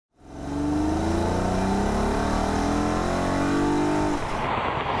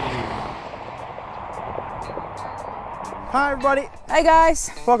Hi everybody. Hi guys.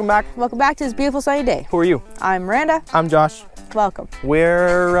 Welcome back. Welcome back to this beautiful sunny day. Who are you? I'm Miranda. I'm Josh. Welcome.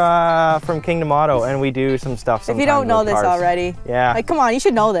 We're from Kingdom Auto and we do some stuff sometimes. If you don't know this cars. Already. Yeah. Like, come on, you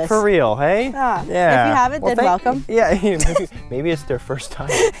should know this. For real, hey? Yeah. Yeah. If you haven't, then welcome. Yeah, maybe it's their first time.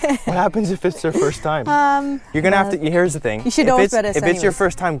 What happens if it's their first time? You're gonna have to, here's the thing. You should know it's better. If it's your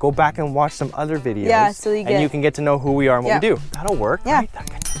first time, go back and watch some other videos. Yeah, so you and you can get to know who we are and what we do. That'll work, yeah. Right? That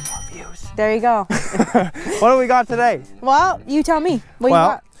gets more views. There you go. What do we got today? Well, you tell me. What you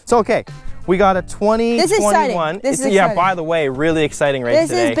got? So okay. We got a 2021. This is exciting. This is yeah, exciting. by the way, really exciting race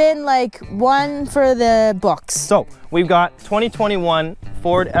today. This has been like one for the books. So we've got 2021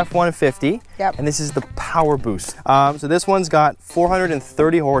 Ford F-150. Yep. And this is the PowerBoost. So this one's got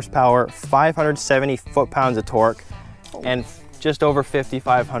 430 horsepower, 570 foot-pounds of torque, and just over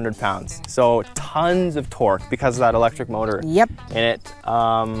 5,500 pounds. So tons of torque because of that electric motor Yep. in it.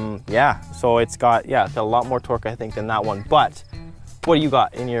 Yeah, so it's got a lot more torque, I think, than that one. But what do you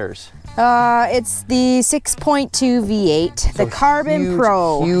got in yours? It's the 6.2 V8, the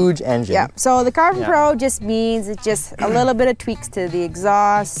CarbonPro. Huge engine. Yeah, so the CarbonPro just means it's just a little bit of tweaks to the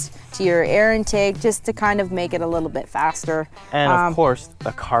exhaust, to your air intake, just to kind of make it a little bit faster. And of course,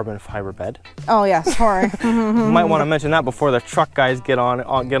 the carbon fiber bed. Oh yeah, sorry. You might want to mention that before the truck guys get on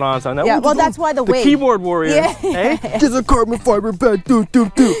on that. Yeah, well that's why the weight. Keyboard warriors, hey? Get the carbon fiber bed, do.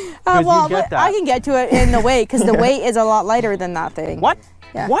 Well, I can get to it in the weight because the weight is a lot lighter than that thing. What?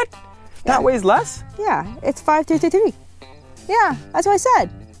 Yeah. What? That weighs less? Yeah, it's 5.223. Yeah, that's what I said.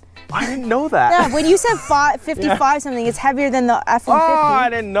 I didn't know that. Yeah, when you said 55 something, it's heavier than the F-150. Oh,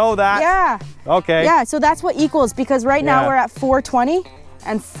 I didn't know that. Yeah. Okay. Yeah, so that's what equals because right now we're at 420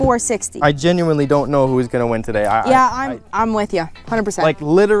 and 460. I genuinely don't know who's gonna win today. I'm with you, 100%. Like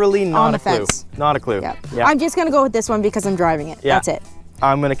literally not a clue. Fence. Not a clue. Yeah. I'm just gonna go with this one because I'm driving it. Yeah. That's it.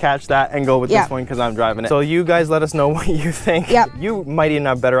 I'm gonna catch that and go with this one because I'm driving it. So you guys let us know what you think. Yep. You might even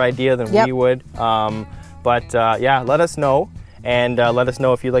have a better idea than we would. Yeah, let us know. And let us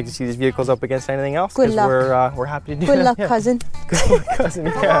know if you'd like to see these vehicles up against anything else. Good luck. We're happy to do that. Good luck, cousin. Good luck,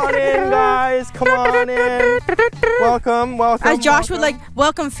 cousin. Come on in, guys. Come on in. Welcome. As Josh would like,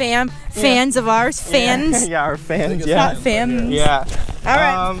 welcome fans of ours, fans. Yeah, our fans. Yeah. Not fans. Yeah.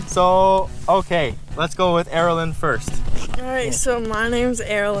 All right. So, okay, let's go with Erilyn first. All right, so my name's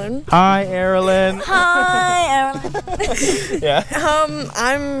Erilyn. Hi, Erilyn. Hi, Erilyn. Yeah.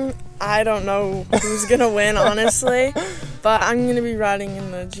 I don't know who's gonna win, honestly, but I'm gonna be riding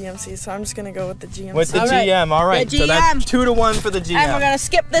in the GMC, so I'm just gonna go with the GMC. With the GM, all right. The So that's GM. 2-1 for the GM. And we're gonna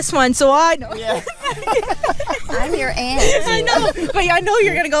skip this one, so I know. Yeah. I'm your aunt. I know, but I know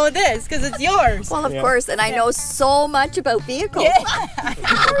you're gonna go with this because it's yours. Well, of course, and I know so much about vehicles. Yeah. Of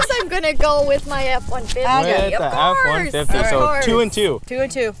course, I'm gonna go with my F-150. With the F-150, so 2 and 2. 2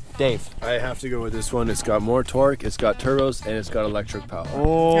 and 2. Dave. I have to go with this one. It's got more torque, it's got turbos, and it's got electric power.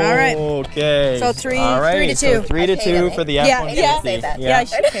 Oh, all right. Okay. So 3 to 2. So 3 to 2 for the F-150. Yeah,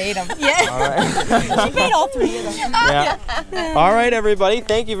 she paid him. Yeah. All right. She paid all 3 of them. Yeah. All right, everybody.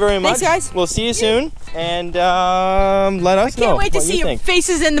 Thank you very much. Thanks, guys. We'll see you soon, and let us know. Can't wait to what see you your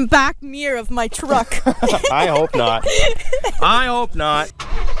faces in the back mirror of my truck. I hope not. I hope not.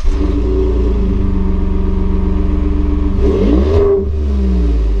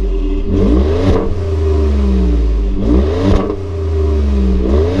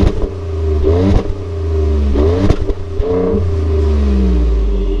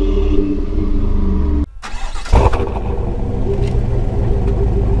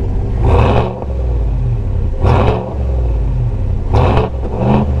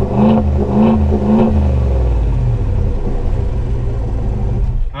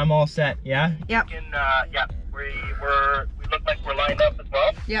 I'm all set, yeah? Yep. We look like we're lined up as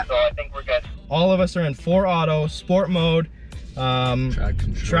well. Yep. So I think we're good. All of us are in 4 auto, sport mode,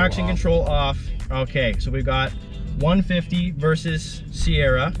 traction control off. Okay, so we've got 150 versus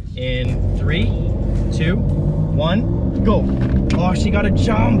Sierra in 3, 2, 1, go. Oh, she got a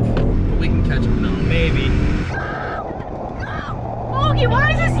jump. We can catch him now. Maybe. Okay,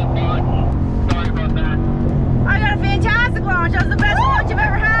 why is this? Sorry about that. I got a fantastic launch. That was the best launch I've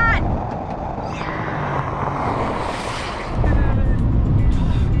ever had.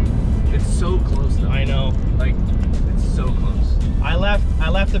 It's so close though. I know. Like, it's so close. I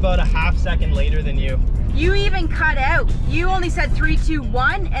left about a half second later than you. You even cut out. You only said 3, 2,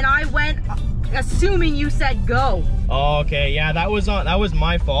 1, and I went assuming you said go. Oh, okay, yeah, that was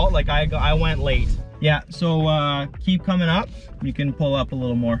my fault. Like I went late. Yeah, so keep coming up. You can pull up a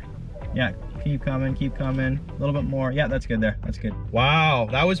little more. Yeah, keep coming, a little bit more. Yeah, that's good there. That's good. Wow,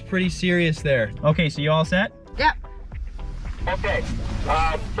 that was pretty serious there. Okay, so you all set? Yep. Okay,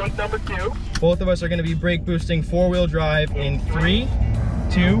 take number 2. Both of us are gonna be brake boosting 4-wheel drive in 3,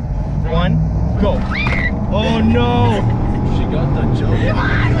 2, 1, go. Oh no! She got the jump. Hang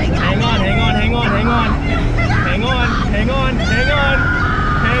on, hang on, hang on, hang on. Hang on, hang on, hang on,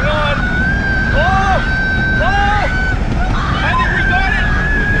 hang on. Oh! Oh! I think we got it!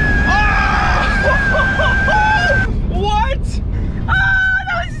 Oh! What? Oh,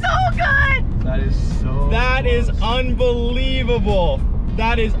 that was so good! That is unbelievable.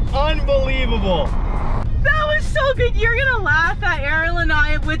 That is unbelievable. That was so good. You're gonna laugh at Errol and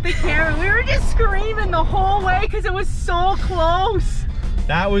I with the camera. We were just screaming the whole way because it was so close.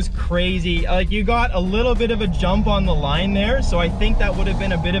 That was crazy. Like, you got a little bit of a jump on the line there, so I think that would have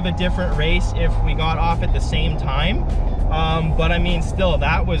been a bit of a different race if we got off at the same time. But I mean, still,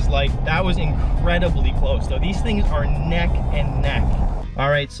 that was incredibly close. So these things are neck and neck. All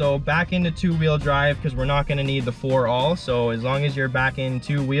right, so back into 2-wheel drive because we're not gonna need the 4-all. So as long as you're back in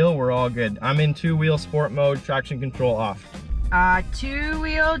 2-wheel, we're all good. I'm in 2-wheel sport mode, traction control off.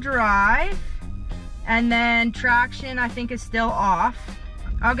 2-wheel drive, and then traction I think is still off.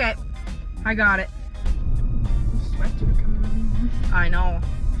 Okay, I got it. I know.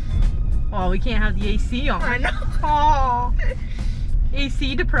 Well, we can't have the AC on. I know. Oh,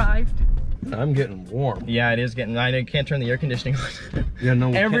 AC deprived. I'm getting warm. Yeah, it is getting. I can't turn the air conditioning on. Yeah,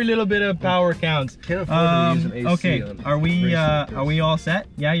 no. Every little bit of power counts. Can't afford to use an AC. Okay, on are we all set?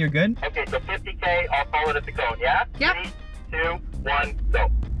 Yeah, you're good. Okay, so 50K, I'll call it at the cone, yeah? Yep. 3, 2, 1,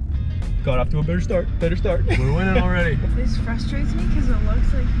 go. Got off to a better start. Better start. We're winning already. This frustrates me because it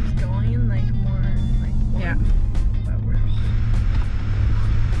looks like he's going like more like. Yeah. But we're.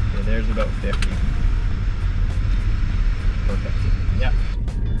 Yeah, there's about 50. Perfect. Yeah.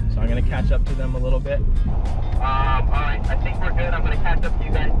 So I'm gonna catch up to them a little bit. Alright, I think we're good. I'm gonna catch up to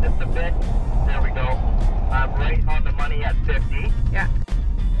you guys just a bit. There we go. I'm right on the money at 50. Yeah.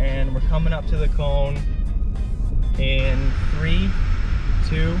 And we're coming up to the cone in 3,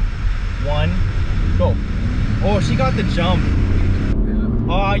 2, 1, go. Oh, she got the jump.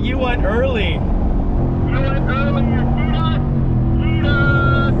 Oh, you went early. You went earlier, Cheetah!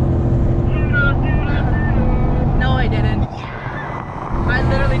 No, I didn't. I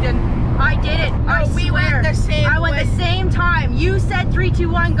literally didn't. I did it. We went the same. I went the same time. You said 3, 2,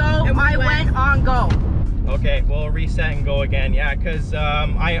 1, go. And I went on go. Okay, we'll reset and go again. Yeah, because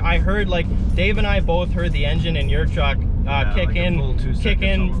I heard, like, Dave and I both heard the engine in your truck kick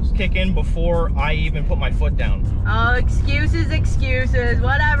in before I even put my foot down. Oh, excuses, excuses.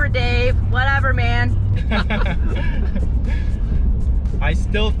 Whatever, Dave. Whatever, man. I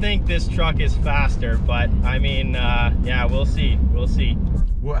still think this truck is faster, but I mean, yeah, we'll see. We'll see.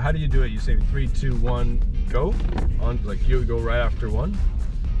 What? How do you do it? You say 3, 2, 1, go? On, like, you go right after 1?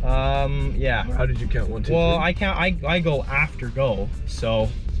 Yeah. Or how did you count? 1, 2, well, 3? I count. I go after go. So.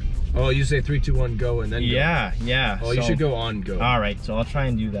 Oh, you say 3, 2, 1, go, and then go. Yeah, yeah. Oh, you should go on go. All right, so I'll try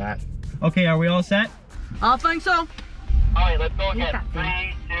and do that. Okay, are we all set? I think so. Alright, let's go again.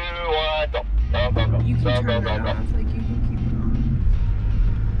 3, 2, 1, go. Go, go, go. You can Go, turn go, that go, go. off. Like you can keep it on.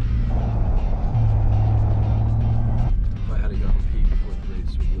 If I had gotten pee before the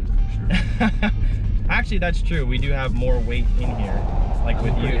race, we would for sure. Actually, that's true. We do have more weight in here, like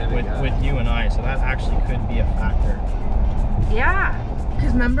with you, with you and I. So that actually could be a factor. Yeah.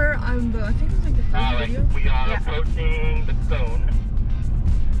 Because remember, I think it was like the first Alright, video. we are approaching the cone.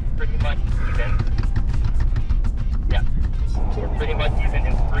 Pretty much even. Yeah. We're pretty much even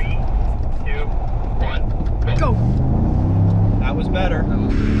in 3, 2, 1, go. That was better.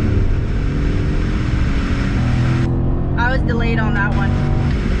 I was delayed on that one.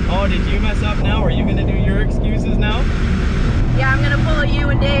 Oh, did you mess up now? Are you gonna do your excuses now? Yeah, I'm gonna pull a you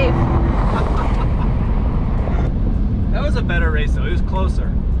and Dave. That was a better race though. It was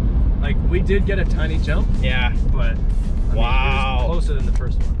closer. Like, we did get a tiny jump. Yeah. But Wow. it was closer than the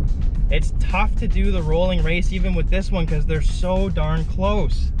first one. It's tough to do the rolling race even with this one because they're so darn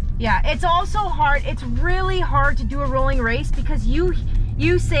close. Yeah, it's also hard. It's really hard to do a rolling race because you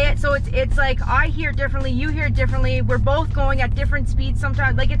say it, so it's like I hear it differently, you hear it differently. We're both going at different speeds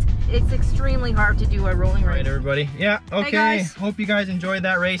sometimes. Like it's extremely hard to do a rolling race. Right, everybody. Yeah, okay. guys. Hope you guys enjoyed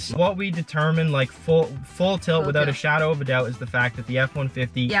that race. What we determined, like full tilt without a shadow of a doubt, is the fact that the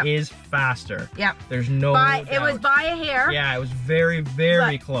F-150 is faster. Yep. There's no doubt. It was by a hair. Yeah, it was very,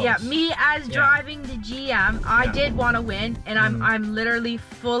 very close. Yeah, me as driving the GM, I did want to win, and I'm literally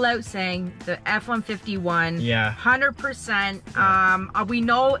full out saying the F-150 won. Yeah. 100%. we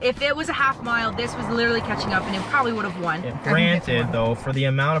know if it was a half mile, this was literally catching up and it probably would have won. Yeah, granted though, for the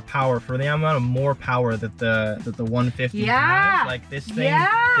amount of power, for the amount of more power that the 150 has, like this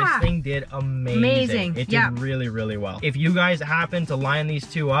thing did amazing. It did really, really well. If you guys happen to line these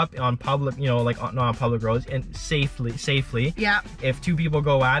two up on public, you know, like not on public roads and safely, if two people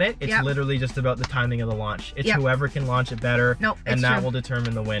go at it, it's literally just about the timing of the launch. It's whoever can launch it better, and that will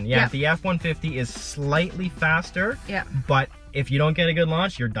determine the win. The F-150 is slightly faster, but if you don't get a good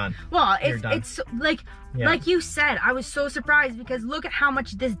launch, you're done. Well, it's like you said, I was so surprised because look at how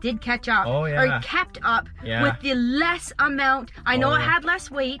much this did catch up, or kept up with the less amount. I know it had less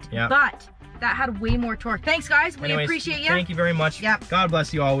weight, but that had way more torque. Thanks, guys. We appreciate you. Thank you very much. God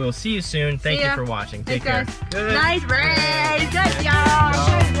bless you all. We'll see you soon. Thank you for watching. Take care. Nice race. Good job.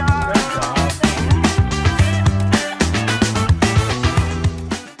 Good job.